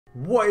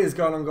What is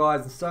going on,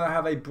 guys? And so I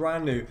have a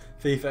brand new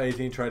FIFA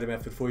 18 trader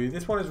method for you.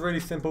 This one is really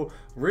simple,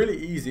 really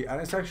easy, and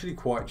it's actually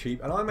quite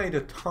cheap, and I made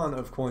a ton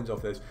of coins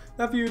off this.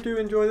 Now if you do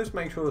enjoy this,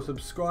 make sure to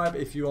subscribe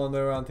if you are new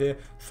around here,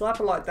 slap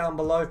a like down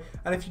below,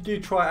 and if you do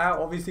try it out,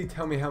 obviously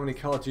tell me how many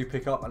cards you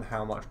pick up and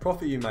how much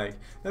profit you make.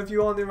 Now if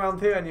you are new around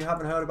here and you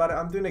haven't heard about it,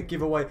 I'm doing a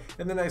giveaway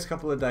in the next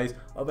couple of days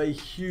of a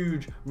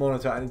huge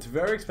monitor, and it's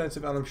very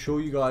expensive, and I'm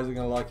sure you guys are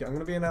going to like it. I'm going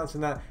to be announcing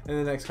that in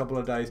the next couple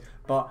of days,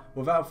 but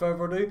without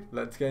further ado,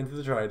 let's get into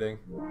the trading.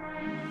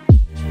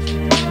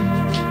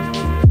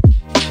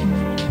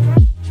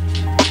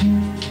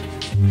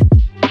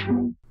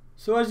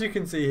 So as you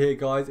can see here,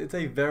 guys, it's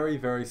a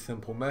very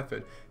simple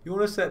method. You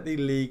want to set the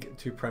league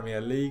to Premier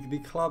League, the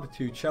club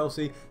to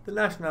Chelsea, the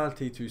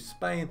nationality to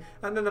Spain,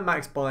 and then the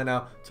max buy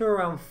now to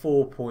around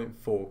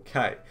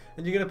 4.4k.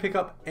 And you're going to pick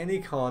up any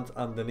cards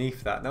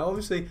underneath that. Now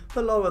obviously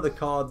the lower the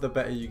card, the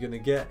better you're going to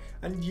get,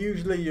 and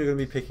usually you're going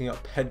to be picking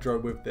up Pedro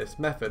with this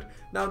method.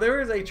 Now there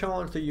is a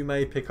chance that you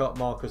may pick up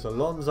Marcus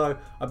Alonso.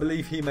 I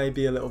believe he may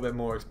be a little bit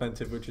more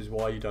expensive, which is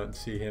why you don't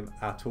see him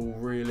at all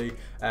really,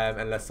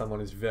 unless someone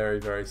is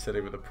very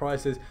silly with the price.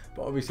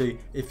 But obviously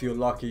if you're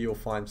lucky, you'll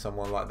find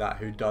someone like that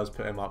who does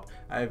put him up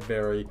at a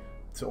very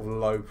sort of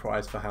low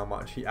price for how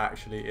much he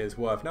actually is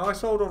worth. Now I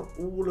sold on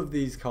all of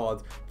these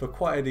cards for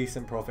quite a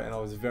decent profit, and I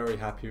was very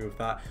happy with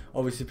that.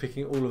 Obviously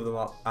picking all of them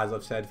up, as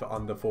I've said, for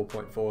under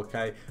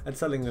 4.4k and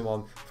selling them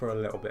on for a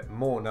little bit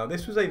more. Now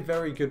this was a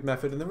very good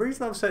method, and the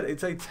reason I've said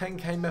it's a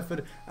 10k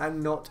method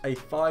and not a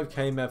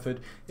 5k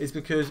method is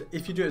because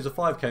if you do it as a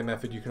 5k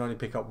method, you can only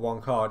pick up one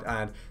card,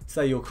 and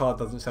say your card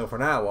doesn't sell for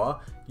an hour,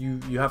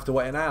 you have to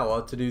wait an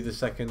hour to do the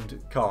second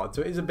card,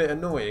 so it is a bit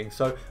annoying.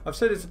 So I've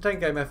said it's a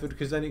 10k method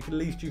because then at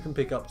least you can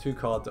pick up 2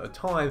 cards at a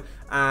time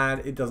and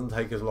it doesn't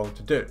take as long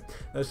to do.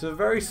 Now, it's a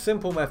very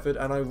simple method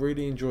and I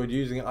really enjoyed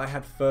using it. I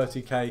had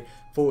 30k,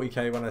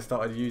 40k when I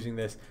started using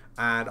this,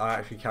 and I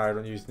actually carried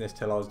on using this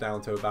till I was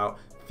down to about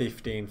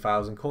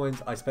 15,000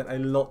 coins. I spent a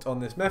lot on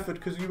this method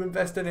because you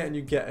invest in it and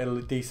you get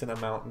a decent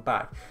amount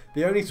back.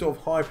 The only sort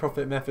of high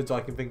profit methods I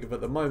can think of at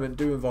the moment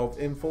do involve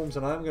informs,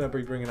 and I'm going to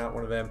be bringing out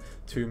one of them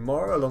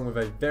tomorrow along with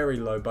a very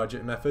low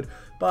budget method,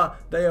 but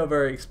they are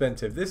very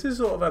expensive. This is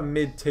sort of a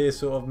mid-tier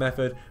sort of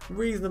method,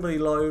 reasonably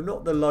low,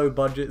 not the low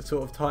budget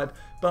sort of type,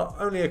 but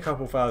only a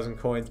couple thousand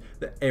coins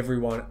that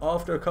everyone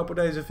after a couple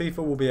days of FIFA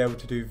will be able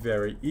to do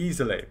very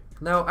easily.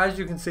 Now as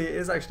you can see, it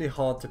is actually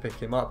hard to pick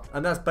him up,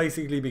 and that's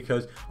basically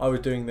because I was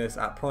doing this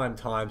at prime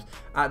times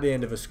at the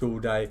end of a school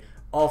day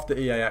after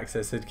EA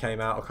Access had came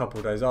out a couple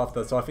of days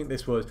after. So I think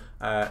this was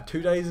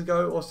 2 days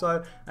ago or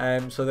so,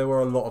 so there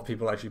were a lot of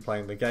people actually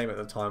playing the game at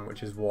the time,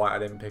 which is why I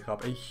didn't pick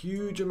up a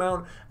huge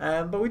amount,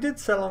 but we did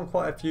sell on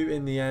quite a few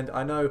in the end.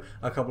 I know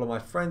a couple of my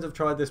friends have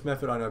tried this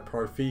method. I know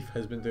Pro Thief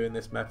has been doing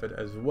this method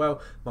as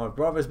well. My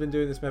brother's been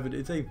doing this method.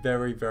 It's a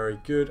very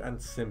good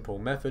and simple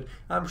method.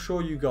 I'm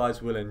sure you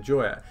guys will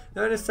enjoy it.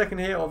 Now in a second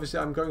here,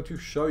 obviously I'm going to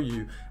show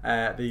you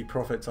the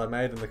profits I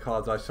made and the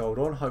cards I sold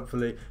on.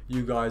 Hopefully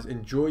you guys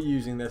enjoy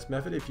using this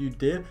method. If you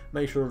did,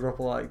 make sure to drop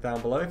a like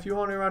down below. If you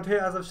aren't around here,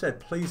 as I've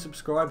said, please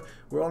subscribe.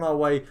 We're on our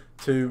way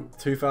to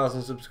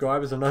 2,000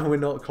 subscribers. I know we're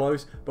not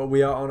close, but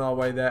we are on our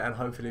way there, and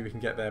hopefully we can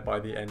get there by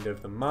the end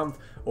of the month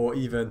or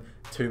even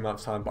 2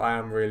 months time, but I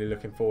am really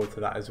looking forward to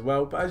that as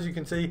well. But as you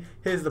can see,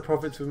 here's the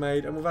profits we've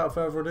made, and without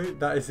further ado,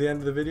 that is the end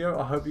of the video.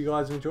 I hope you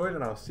guys enjoyed,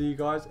 and I'll see you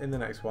guys in the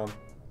next one.